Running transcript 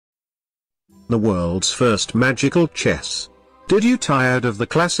the world's first magical chess. Did you tired of the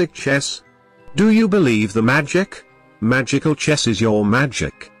classic chess? Do you believe the magic? Magical chess is your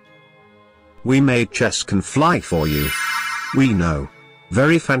magic. We made chess can fly for you. We know.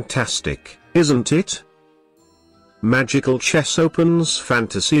 Very fantastic, isn't it? Magical chess opens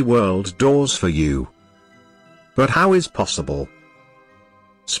fantasy world doors for you. But how is possible?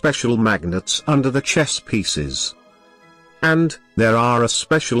 Special magnets under the chess pieces. And, there are a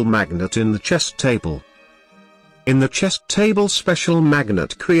special magnet in the chess table. In the chess table, special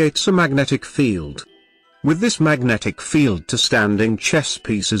magnet creates a magnetic field. With this magnetic field to standing chess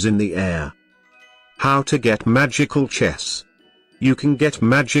pieces in the air. How to get magical chess? You can get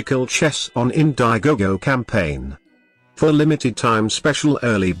magical chess on Indiegogo campaign. For limited time special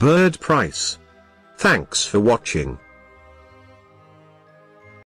early bird price. Thanks for watching.